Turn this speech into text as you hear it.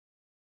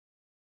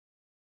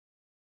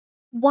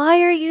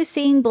Why are you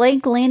seeing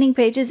blank landing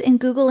pages in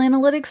Google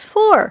Analytics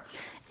 4?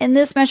 In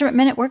this measurement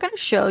minute, we're going to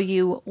show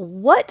you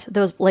what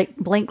those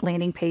blank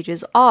landing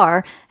pages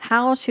are,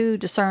 how to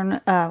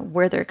discern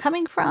where they're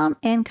coming from,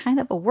 and kind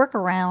of a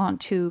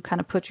workaround to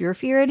kind of put your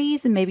fear at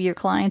ease and maybe your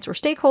clients or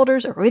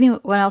stakeholders or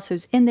anyone else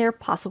who's in there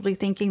possibly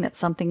thinking that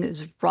something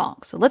is wrong.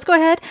 So let's go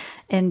ahead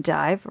and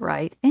dive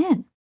right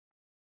in.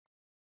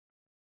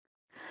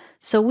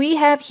 So we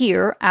have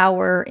here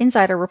our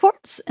insider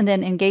reports and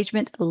then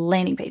engagement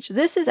landing page.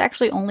 This is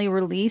actually only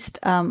released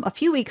a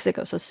few weeks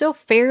ago, so still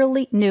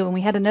fairly new. And we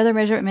had another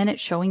measurement minute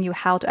showing you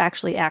how to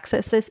actually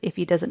access this if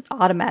it doesn't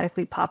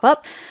automatically pop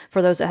up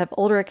for those that have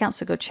older accounts.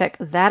 So go check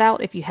that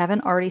out if you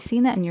haven't already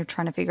seen that and you're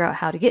trying to figure out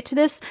how to get to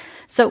this.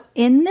 So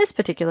in this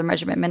particular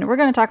measurement minute, we're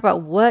going to talk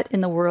about what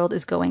in the world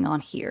is going on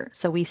here.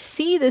 So we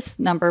see this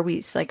number,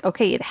 it's like,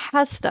 okay, it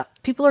has stuff.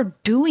 People are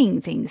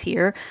doing things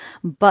here,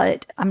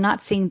 but I'm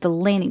not seeing the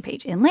landing page.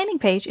 And landing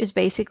page is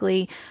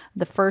basically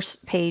the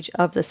first page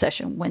of the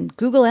session. When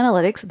Google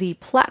Analytics, the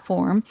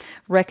platform,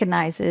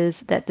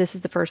 recognizes that this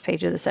is the first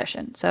page of the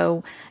session.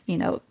 So,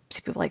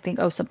 people like think,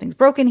 oh, something's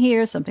broken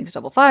here, something's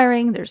double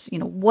firing, there's,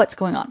 what's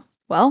going on?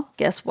 Well,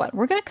 guess what?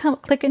 We're going to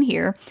click in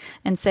here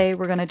and say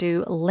we're going to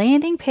do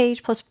landing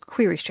page plus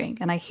query string.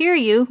 And I hear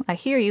you,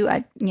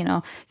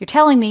 you're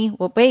telling me,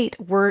 well, wait,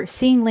 we're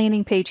seeing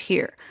landing page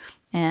here.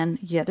 And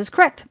yeah, that's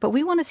correct. But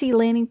we want to see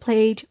landing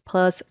page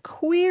plus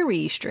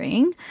query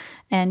string,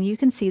 and you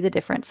can see the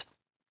difference.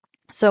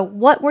 So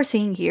what we're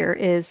seeing here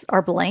is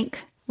our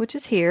blank, which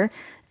is here,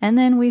 and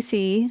then we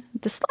see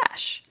the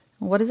slash.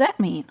 What does that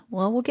mean?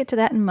 Well, we'll get to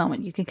that in a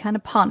moment. You can kind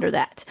of ponder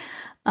that.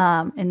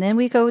 And then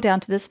we go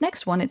down to this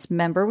next one. It's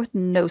member with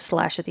no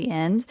slash at the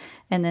end,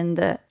 and then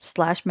the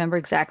slash member,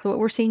 exactly what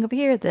we're seeing over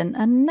here, then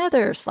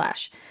another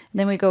slash. And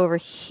then we go over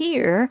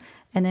here,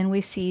 and then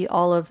we see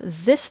all of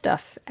this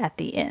stuff at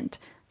the end.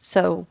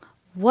 So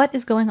what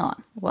is going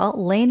on? Well,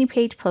 landing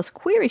page plus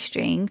query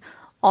string,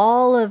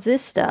 all of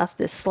this stuff,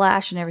 this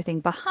slash and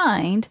everything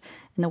behind,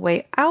 and the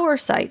way our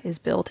site is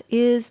built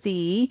is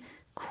the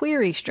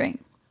query string.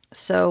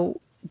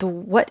 So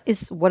what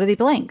are the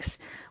blanks?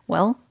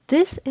 Well,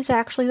 this is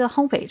actually the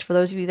homepage. For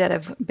those of you that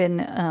have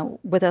been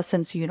with us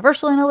since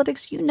Universal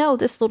Analytics, you know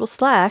this little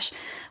slash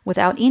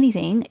without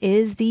anything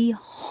is the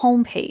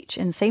homepage.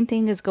 And same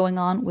thing is going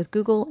on with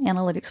Google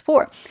Analytics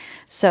 4.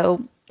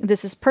 So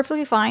this is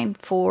perfectly fine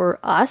for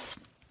us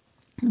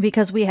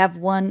because we have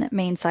one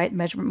main site,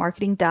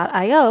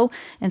 measurementmarketing.io,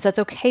 and so it's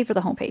okay for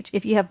the homepage.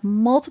 If you have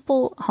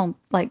multiple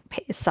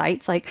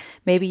sites, like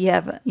maybe you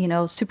have,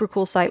 super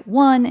cool site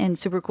 1 and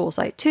super cool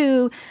site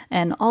 2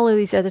 and all of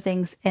these other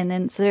things, and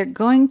then so they're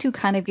going to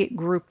kind of get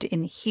grouped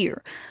in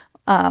here.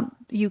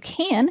 You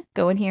can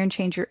go in here and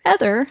change your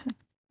other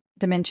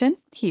dimension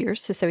here,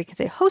 so we can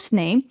say host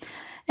name,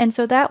 and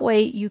so that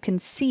way you can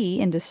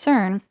see and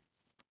discern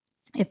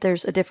if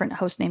there's a different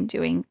host name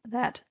doing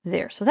that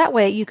there. So that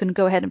way you can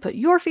go ahead and put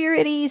your fear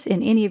at ease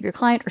in any of your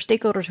client or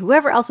stakeholders,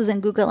 whoever else is in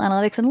Google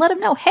Analytics, and let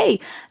them know, hey,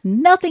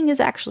 nothing is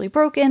actually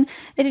broken.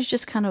 It is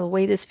just kind of the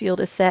way this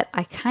field is set.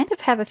 I kind of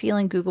have a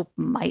feeling Google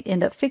might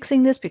end up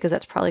fixing this because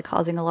that's probably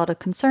causing a lot of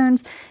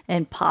concerns,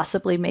 and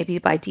possibly maybe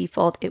by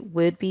default it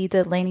would be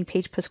the landing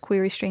page plus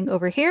query string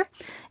over here.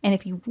 And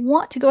if you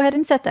want to go ahead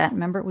and set that,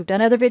 remember we've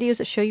done other videos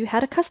that show you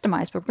how to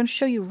customize, but we're going to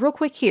show you real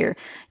quick here.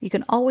 You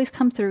can always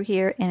come through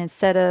here and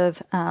instead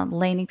of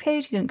landing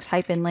page, you can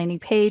type in landing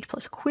page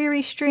plus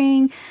query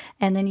string,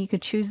 and then you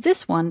could choose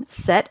this one,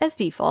 set as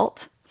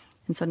default.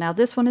 And so now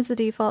this one is the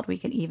default. We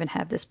can even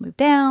have this move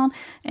down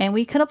and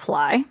we can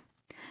apply.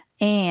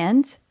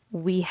 And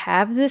we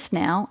have this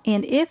now.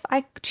 And if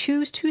I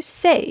choose to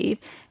save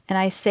and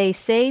I say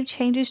save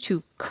changes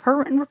to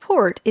current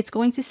report, it's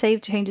going to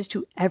save changes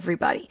to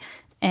everybody.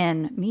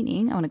 And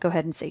meaning, I want to go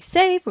ahead and say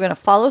save. We're going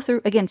to follow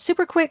through again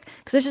super quick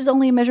because this is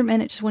only a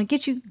measurement. I just want to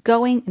get you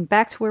going and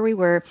back to where we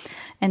were.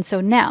 And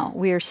so now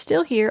we are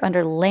still here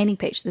under landing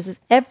page. This is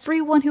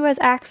everyone who has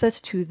access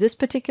to this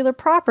particular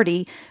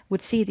property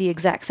would see the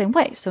exact same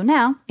way. So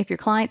now if your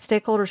client,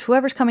 stakeholders,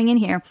 whoever's coming in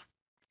here,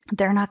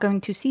 they're not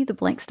going to see the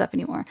blank stuff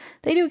anymore.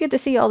 They do get to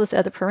see all this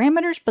other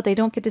parameters, but they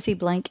don't get to see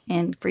blank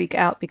and freak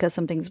out because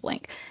something's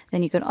blank.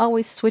 Then you can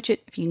always switch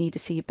it if you need to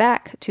see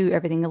back to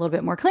everything a little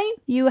bit more clean.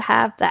 You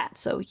have that.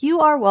 So you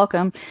are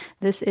welcome.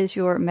 This is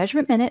your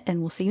measurement minute,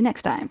 and we'll see you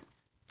next time.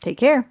 Take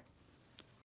care.